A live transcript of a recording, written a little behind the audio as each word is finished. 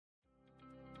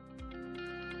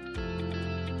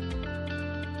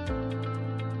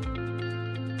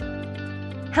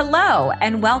Hello,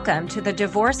 and welcome to the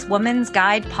Divorce Woman's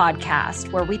Guide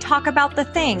podcast, where we talk about the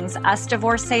things us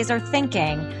divorcees are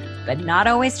thinking, but not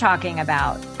always talking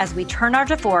about, as we turn our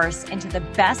divorce into the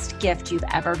best gift you've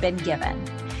ever been given.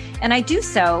 And I do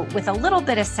so with a little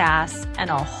bit of sass and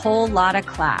a whole lot of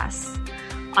class.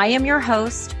 I am your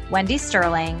host, Wendy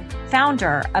Sterling,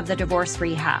 founder of The Divorce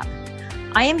Rehab.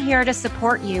 I am here to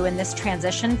support you in this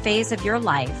transition phase of your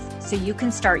life so you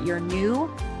can start your new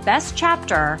best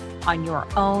chapter on your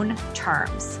own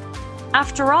terms.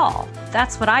 After all,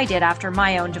 that's what I did after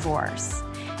my own divorce.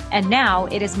 And now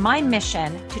it is my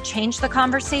mission to change the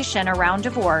conversation around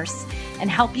divorce and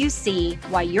help you see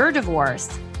why your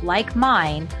divorce, like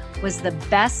mine, was the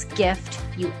best gift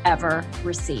you ever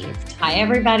received. Hi,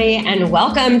 everybody, and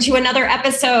welcome to another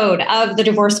episode of the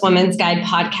Divorce Woman's Guide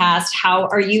podcast. How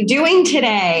are you doing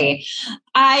today?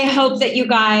 I hope that you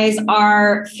guys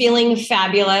are feeling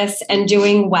fabulous and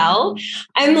doing well.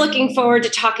 I'm looking forward to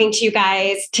talking to you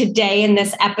guys today in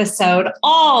this episode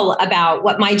all about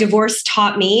what my divorce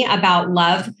taught me about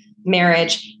love,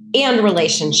 marriage, and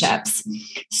relationships.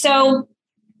 So,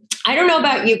 I don't know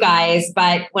about you guys,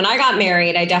 but when I got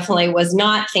married, I definitely was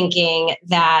not thinking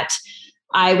that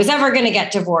I was ever going to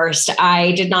get divorced.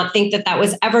 I did not think that that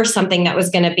was ever something that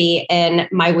was going to be in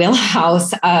my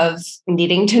wheelhouse of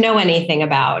needing to know anything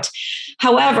about.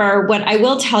 However, what I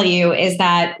will tell you is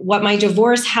that what my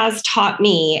divorce has taught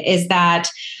me is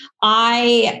that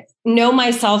I know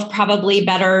myself probably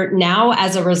better now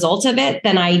as a result of it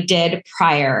than I did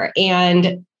prior.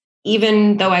 And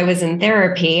even though I was in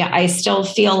therapy, I still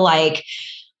feel like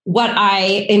what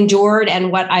I endured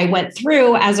and what I went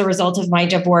through as a result of my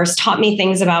divorce taught me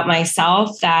things about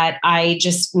myself that I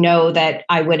just know that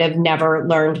I would have never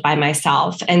learned by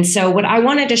myself. And so what I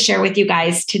wanted to share with you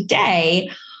guys today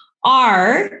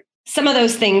are some of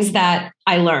those things that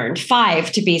I learned,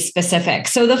 5 to be specific.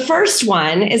 So the first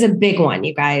one is a big one,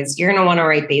 you guys. You're going to want to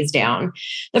write these down.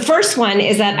 The first one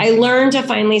is that I learned to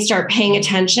finally start paying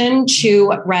attention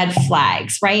to red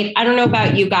flags, right? I don't know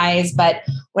about you guys, but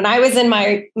when I was in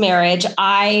my marriage,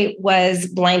 I was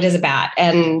blind as a bat.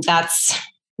 And that's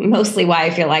mostly why I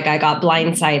feel like I got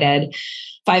blindsided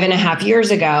 5.5 years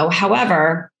ago.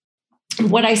 However,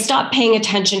 what I stopped paying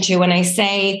attention to when I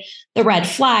say the red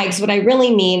flags, what I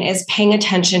really mean is paying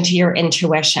attention to your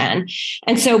intuition.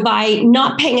 And so by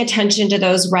not paying attention to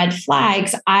those red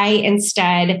flags, I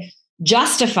instead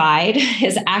justified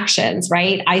his actions,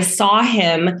 right? I saw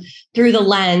him through the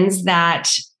lens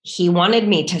that he wanted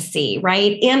me to see,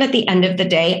 right? And at the end of the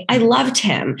day, I loved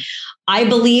him. I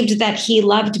believed that he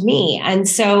loved me. And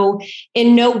so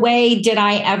in no way did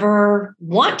I ever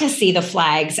want to see the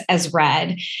flags as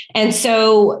red. And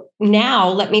so now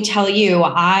let me tell you,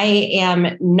 I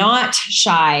am not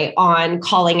shy on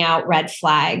calling out red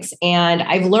flags. And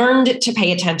I've learned to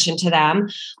pay attention to them.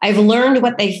 I've learned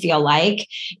what they feel like.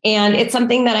 And it's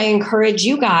something that I encourage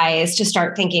you guys to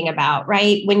start thinking about,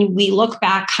 right? When we look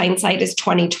back, hindsight is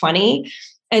 2020.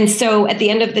 And so at the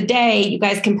end of the day, you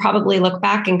guys can probably look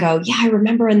back and go, yeah, I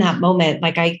remember in that moment,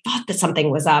 like I thought that something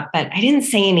was up, but I didn't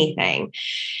say anything.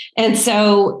 And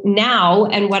so now,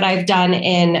 and what I've done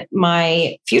in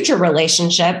my future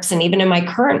relationships and even in my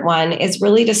current one is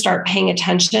really to start paying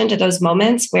attention to those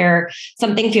moments where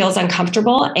something feels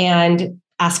uncomfortable and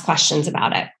ask questions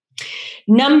about it.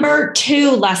 Number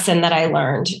 2 lesson that I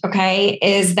learned, okay,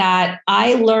 is that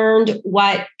I learned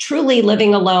what truly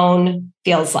living alone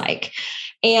feels like.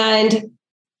 And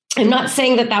I'm not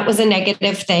saying that that was a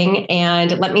negative thing.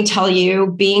 And let me tell you,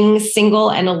 being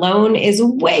single and alone is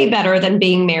way better than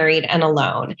being married and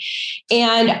alone.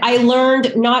 And I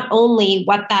learned not only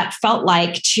what that felt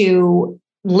like to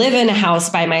live in a house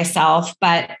by myself,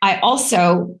 but I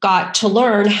also got to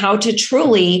learn how to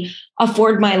truly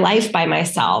afford my life by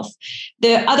myself.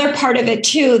 The other part of it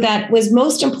too, that was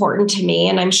most important to me,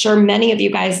 and I'm sure many of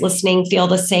you guys listening feel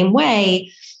the same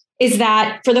way, is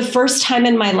that for the first time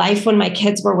in my life, when my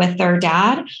kids were with their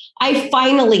dad, I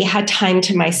finally had time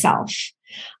to myself.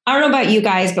 I don't know about you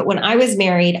guys, but when I was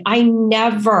married, I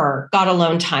never got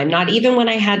alone time, not even when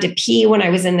I had to pee, when I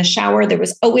was in the shower. There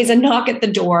was always a knock at the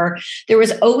door. There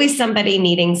was always somebody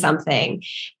needing something.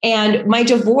 And my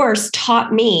divorce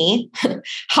taught me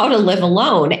how to live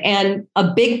alone. And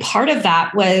a big part of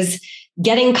that was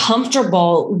getting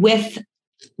comfortable with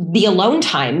the alone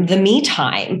time, the me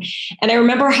time. And I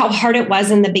remember how hard it was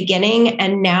in the beginning.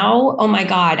 And now, oh my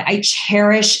God, I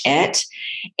cherish it.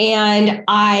 And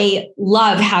I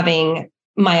love having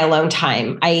my alone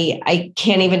time. I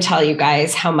can't even tell you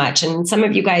guys how much. And some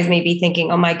of you guys may be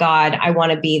thinking, oh my God, I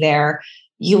want to be there.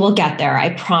 You will get there.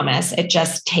 I promise. It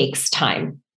just takes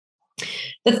time.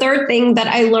 The third thing that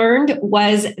I learned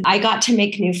was I got to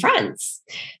make new friends.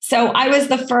 So I was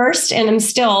the first, and I'm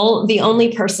still the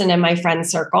only person in my friend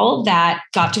circle that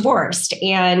got divorced.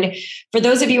 And for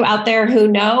those of you out there who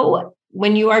know,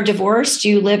 when you are divorced,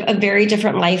 you live a very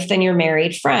different life than your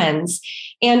married friends.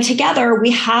 And together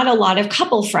we had a lot of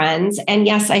couple friends. And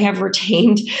yes, I have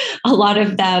retained a lot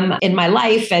of them in my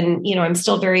life. And, I'm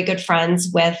still very good friends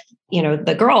with,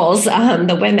 the girls,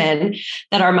 the women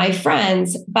that are my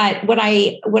friends. But what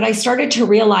I started to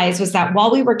realize was that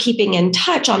while we were keeping in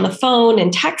touch on the phone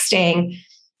and texting,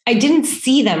 I didn't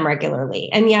see them regularly.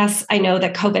 And yes, I know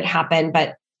that COVID happened,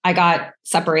 but I got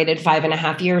separated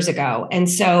 5.5 years ago. And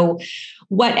so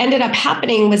what ended up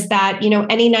happening was that,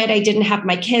 any night I didn't have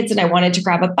my kids and I wanted to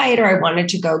grab a bite or I wanted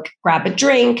to go grab a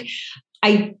drink,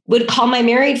 I would call my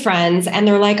married friends and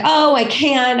they're like, oh, I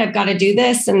can't, I've got to do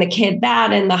this and the kid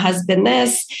that and the husband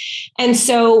this. And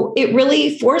so it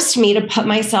really forced me to put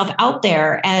myself out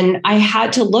there, and I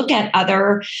had to look at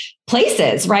other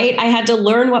places, right? I had to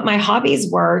learn what my hobbies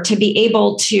were to be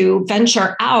able to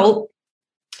venture out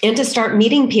and to start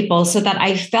meeting people so that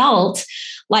I felt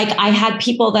like I had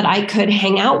people that I could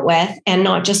hang out with and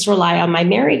not just rely on my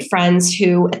married friends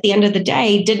who, at the end of the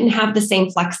day, didn't have the same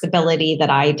flexibility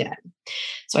that I did.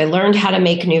 So I learned how to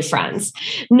make new friends.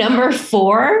 Number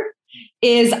 4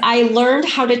 is I learned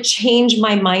how to change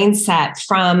my mindset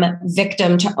from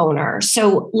victim to owner.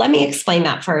 So let me explain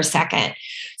that for a second.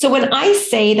 So when I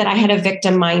say that I had a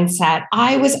victim mindset,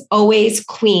 I was always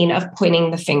queen of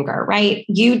pointing the finger, right?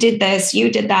 You did this,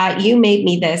 you did that, you made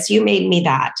me this, you made me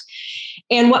that.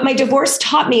 And what my divorce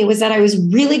taught me was that I was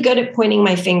really good at pointing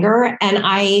my finger, and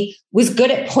I was good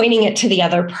at pointing it to the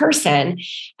other person.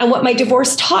 And what my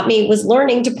divorce taught me was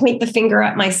learning to point the finger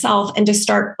at myself and to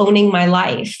start owning my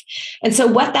life. And so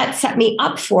what that set me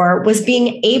up for was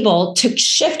being able to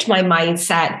shift my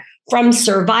mindset from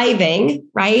surviving,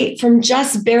 right? From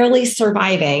just barely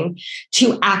surviving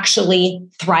to actually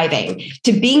thriving,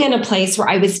 to being in a place where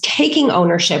I was taking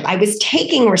ownership, I was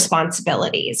taking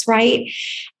responsibilities, right?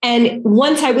 And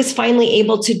once I was finally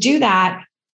able to do that,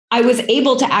 I was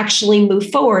able to actually move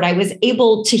forward. I was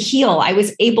able to heal. I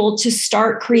was able to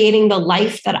start creating the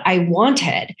life that I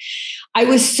wanted. I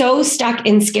was so stuck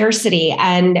in scarcity,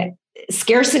 and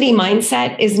scarcity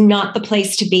mindset is not the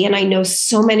place to be. And I know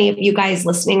so many of you guys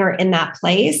listening are in that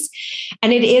place.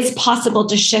 And it is possible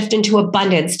to shift into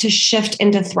abundance, to shift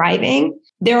into thriving.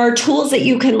 There are tools that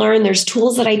you can learn. There's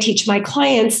tools that I teach my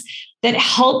clients that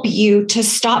help you to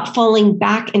stop falling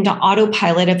back into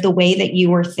autopilot of the way that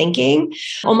you were thinking,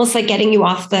 almost like getting you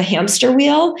off the hamster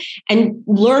wheel and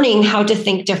learning how to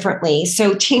think differently.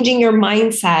 So changing your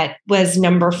mindset was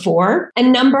number 4.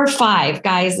 And number 5,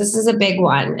 guys, this is a big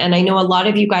one. And I know a lot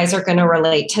of you guys are going to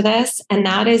relate to this. And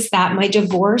that is that my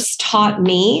divorce taught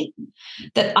me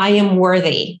that I am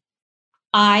worthy.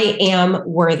 I am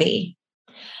worthy.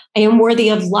 I am worthy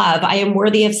of love. I am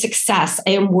worthy of success.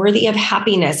 I am worthy of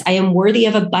happiness. I am worthy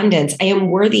of abundance. I am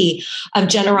worthy of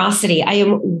generosity. I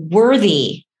am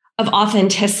worthy of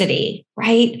authenticity,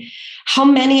 right? How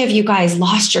many of you guys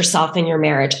lost yourself in your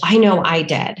marriage? I know I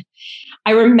did.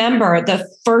 I remember the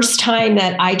first time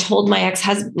that I told my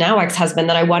now ex-husband,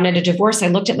 that I wanted a divorce. I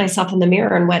looked at myself in the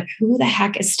mirror and went, who the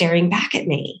heck is staring back at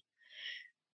me?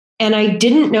 And I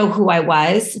didn't know who I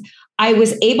was. I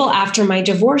was able, after my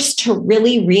divorce, to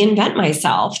really reinvent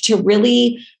myself, to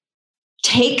really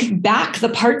take back the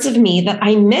parts of me that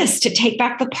I missed, to take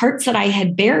back the parts that I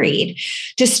had buried,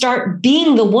 to start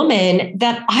being the woman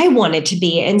that I wanted to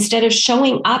be, instead of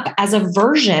showing up as a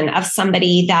version of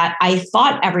somebody that I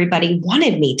thought everybody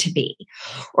wanted me to be,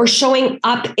 or showing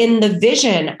up in the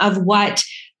vision of what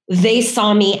they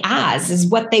saw me as, is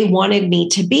what they wanted me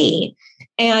to be.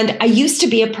 And I used to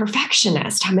be a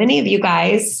perfectionist. How many of you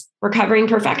guys recovering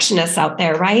perfectionists out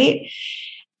there, right?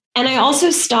 And I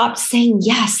also stopped saying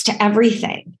yes to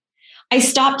everything. I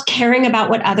stopped caring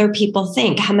about what other people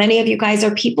think. How many of you guys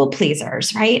are people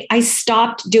pleasers, right? I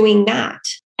stopped doing that.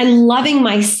 And loving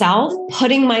myself,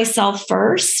 putting myself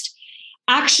first,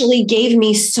 actually gave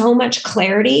me so much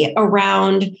clarity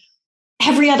around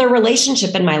every other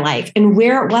relationship in my life and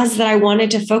where it was that I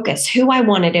wanted to focus, who I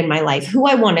wanted in my life, who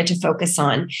I wanted to focus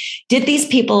on. Did these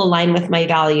people align with my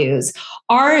values?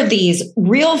 Are these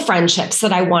real friendships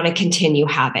that I want to continue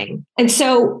having? And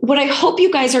so what I hope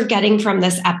you guys are getting from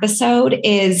this episode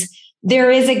is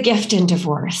there is a gift in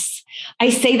divorce.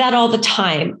 I say that all the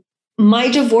time. My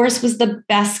divorce was the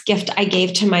best gift I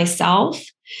gave to myself,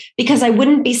 because I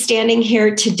wouldn't be standing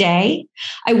here today.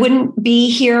 I wouldn't be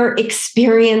here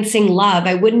experiencing love.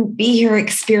 I wouldn't be here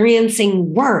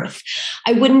experiencing worth.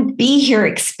 I wouldn't be here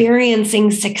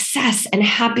experiencing success and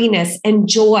happiness and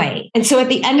joy. And so at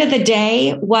the end of the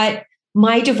day, what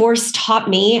my divorce taught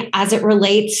me as it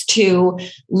relates to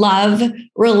love,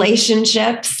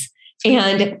 relationships,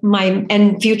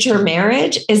 and future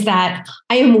marriage is that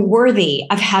I am worthy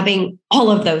of having all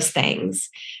of those things.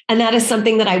 And that is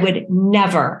something that I would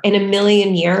never in a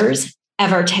million years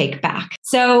ever take back.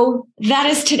 So that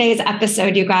is today's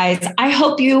episode, you guys. I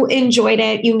hope you enjoyed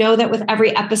it. You know that with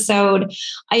every episode,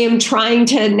 I am trying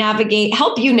to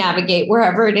help you navigate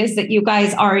wherever it is that you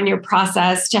guys are in your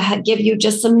process, to give you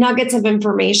just some nuggets of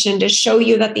information to show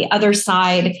you that the other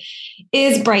side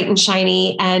is bright and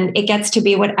shiny, and it gets to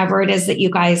be whatever it is that you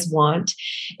guys want.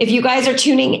 If you guys are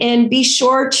tuning in, be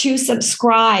sure to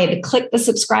subscribe. Click the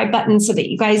subscribe button so that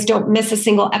you guys don't miss a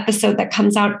single episode that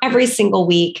comes out every single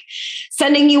week.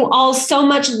 Sending you all so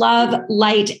much love,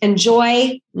 light, and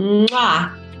joy.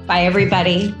 Mwah. Bye,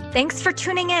 everybody. Thanks for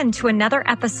tuning in to another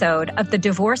episode of the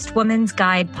Divorced Woman's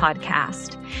Guide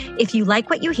podcast. If you like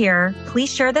what you hear,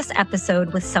 please share this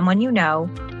episode with someone you know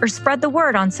or spread the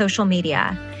word on social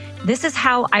media. This is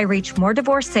how I reach more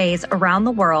divorcees around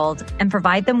the world and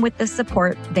provide them with the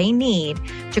support they need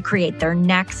to create their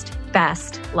next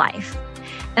best life.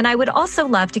 And I would also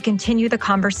love to continue the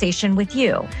conversation with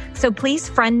you. So please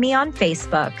friend me on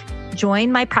Facebook,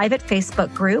 join my private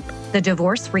Facebook group, The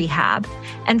Divorce Rehab,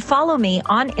 and follow me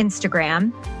on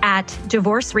Instagram at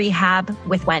Divorce Rehab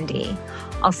with Wendy.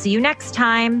 I'll see you next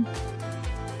time.